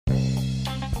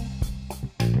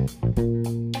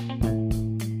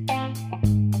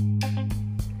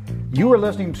You are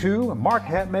listening to Mark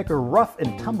Hatmaker Rough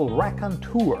and Tumble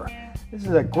Raconteur. This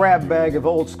is a grab bag of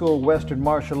old school Western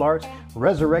martial arts,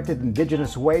 resurrected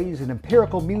indigenous ways, and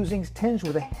empirical musings tinged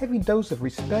with a heavy dose of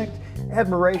respect,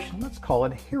 admiration, let's call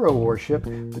it hero worship,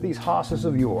 for these hosses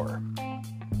of yore.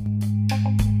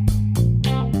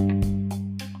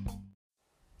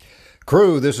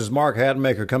 Crew, this is Mark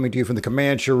Hatmaker coming to you from the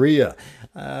Comancheria.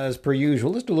 As per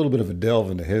usual, let's do a little bit of a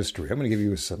delve into history. I'm going to give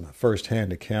you some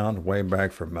first-hand account way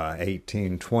back from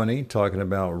 1820, talking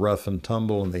about rough and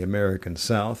tumble in the American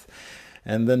South.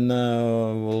 And then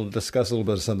we'll discuss a little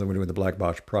bit of something we're doing with the Black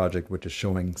Box Project, which is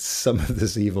showing some of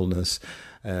this evilness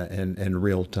in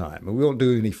real time. We won't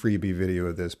do any freebie video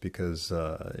of this because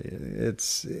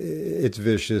it's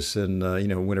vicious, and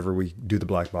whenever we do the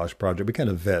Black Box Project, we kind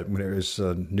of vet when there's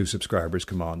new subscribers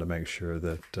come on to make sure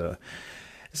that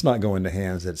it's not going to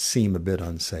hands that seem a bit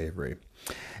unsavory.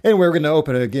 Anyway, we're going to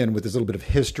open it again with this little bit of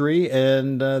history,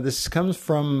 and this comes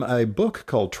from a book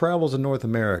called Travels in North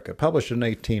America, published in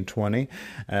 1820,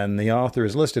 and the author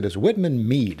is listed as Whitman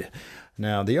Meade.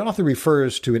 Now, the author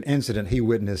refers to an incident he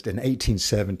witnessed in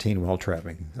 1817 while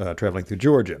traveling through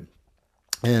Georgia.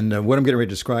 And what I'm getting ready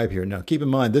to describe here, now keep in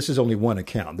mind, this is only one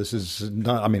account. This is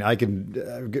not, I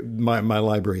can, my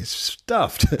library is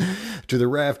stuffed to the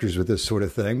rafters with this sort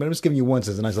of thing, but I'm just giving you one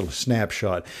as a nice little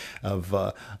snapshot of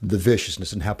the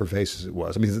viciousness and how pervasive it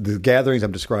was. I mean, the gatherings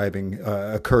I'm describing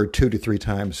occurred 2 to 3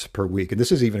 times per week. And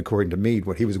this is even according to Meade,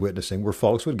 what he was witnessing, where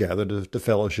folks would gather to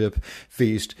fellowship,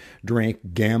 feast,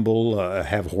 drink, gamble,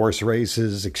 have horse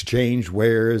races, exchange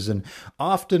wares, and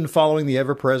often following the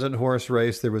ever-present horse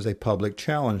race, there was a public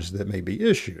challenge that may be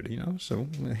issued, so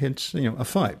hence, a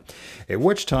fight. At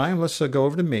which time, let's go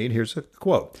over to Meade. Here's a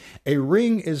quote. A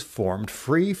ring is formed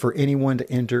free for anyone to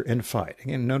enter and fight.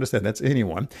 Again, notice that's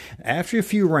anyone. After a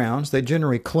few rounds, they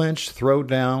generally clinch, throw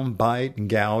down, bite, and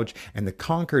gouge, and the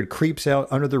conquered creeps out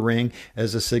under the ring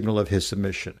as a signal of his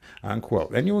submission,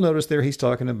 unquote. And you'll notice there he's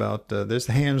talking about there's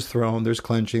the hands thrown, there's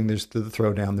clenching, there's the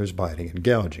throw down, there's biting and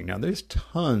gouging. Now, there's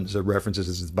tons of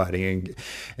references to biting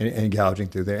and gouging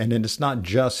through there, and then it's not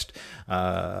just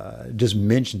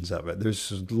mentions of it.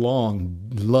 There's long,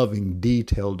 loving,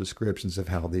 detailed descriptions of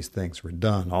how these things were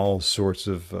done. All sorts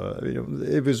of,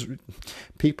 it was,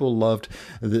 people loved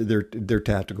their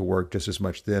tactical work just as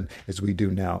much then as we do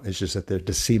now. It's just that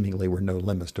there seemingly were no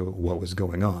limits to what was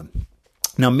going on.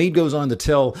 Now, Meade goes on to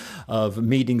tell of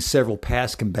meeting several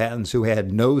past combatants who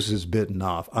had noses bitten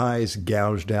off, eyes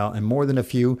gouged out, and more than a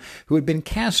few who had been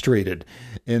castrated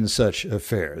in such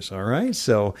affairs. All right,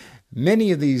 so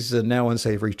many of these now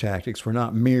unsavory tactics were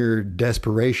not mere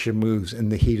desperation moves in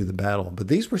the heat of the battle, but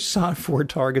these were sought for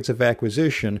targets of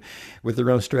acquisition with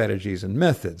their own strategies and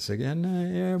methods.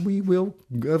 Again, we will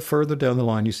go further down the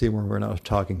line. You see where we're not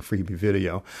talking freebie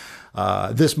video.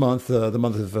 This month, the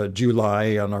month of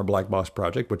July, on our Black Box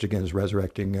Project, which again is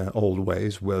resurrecting old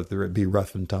ways, whether it be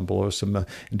rough and tumble or some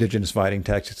indigenous fighting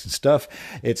tactics and stuff.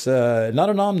 It's not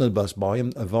an omnibus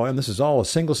volume. This is all a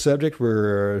single subject,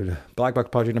 where Black Box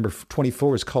Project number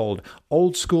 24 is called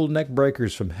Old School Neck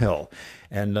Breakers from Hell.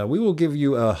 And we will give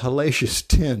you a hellacious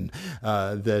 10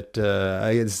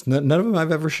 that none of them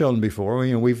I've ever shown before.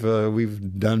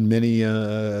 We've done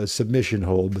many submission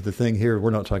holds, but the thing here, we're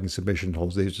not talking submission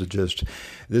holds. This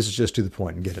is just to the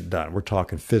point and get it done. We're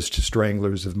talking fist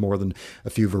stranglers of more than a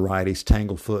few varieties,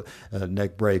 tanglefoot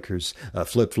neck breakers,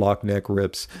 flip-flock neck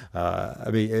rips.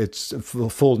 It's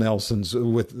full Nelsons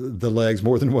with the legs,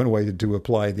 more than one way to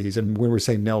apply these. And when we're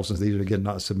saying Nelsons, these are, again,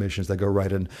 not submissions. They go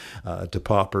right in to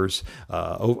poppers.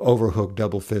 Overhook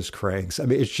double fist cranks.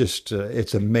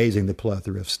 It's amazing the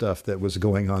plethora of stuff that was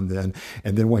going on then.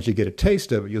 And then once you get a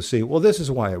taste of it, you'll see, well, this is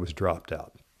why it was dropped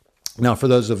out. Now, for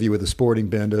those of you with a sporting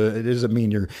bend, it doesn't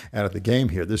mean you're out of the game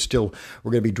here. We're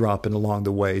going to be dropping along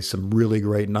the way some really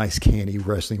great, nice, canny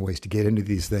wrestling ways to get into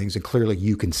these things. And clearly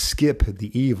you can skip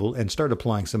the evil and start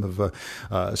applying some of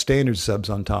standard subs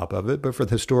on top of it. But for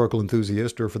the historical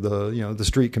enthusiast or for the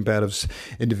street combatives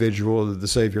individual, the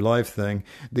save your life thing,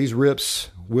 these rips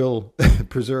will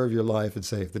preserve your life and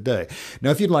save the day. Now,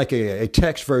 if you'd like a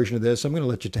text version of this, I'm going to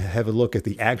let you have a look at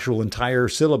the actual entire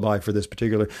syllabi for this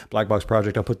particular Black Box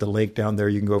Project. I'll put the link down there.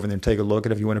 You can go over there and take a look.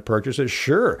 And if you want to purchase it,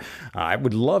 sure, I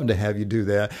would love to have you do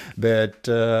that. But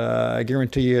I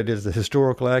guarantee you, the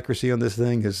historical accuracy on this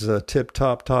thing is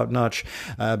top notch.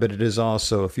 But it is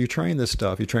also, if you train this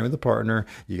stuff, you train with a partner,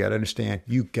 you got to understand,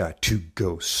 you got to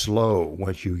go slow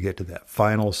once you get to that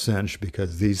final cinch,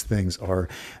 because these things are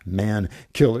man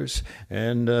killers.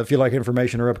 And if you like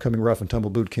information or upcoming Rough and Tumble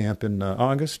Boot Camp in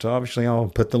August, obviously I'll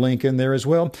put the link in there as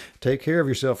well. Take care of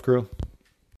yourself, crew.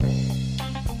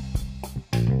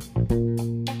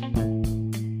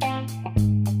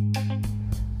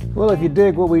 Well, if you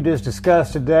dig what we just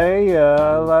discussed today,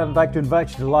 I'd like to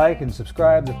invite you to like and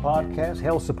subscribe to the podcast.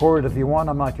 Hell, support it if you want.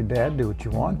 I'm not your dad. Do what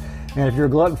you want. And if you're a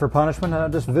glutton for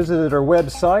punishment, just visit our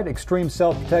website,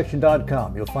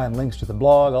 extremeselfprotection.com. You'll find links to the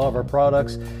blog, all of our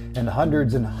products, and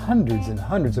hundreds and hundreds and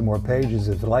hundreds of more pages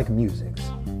of like musings.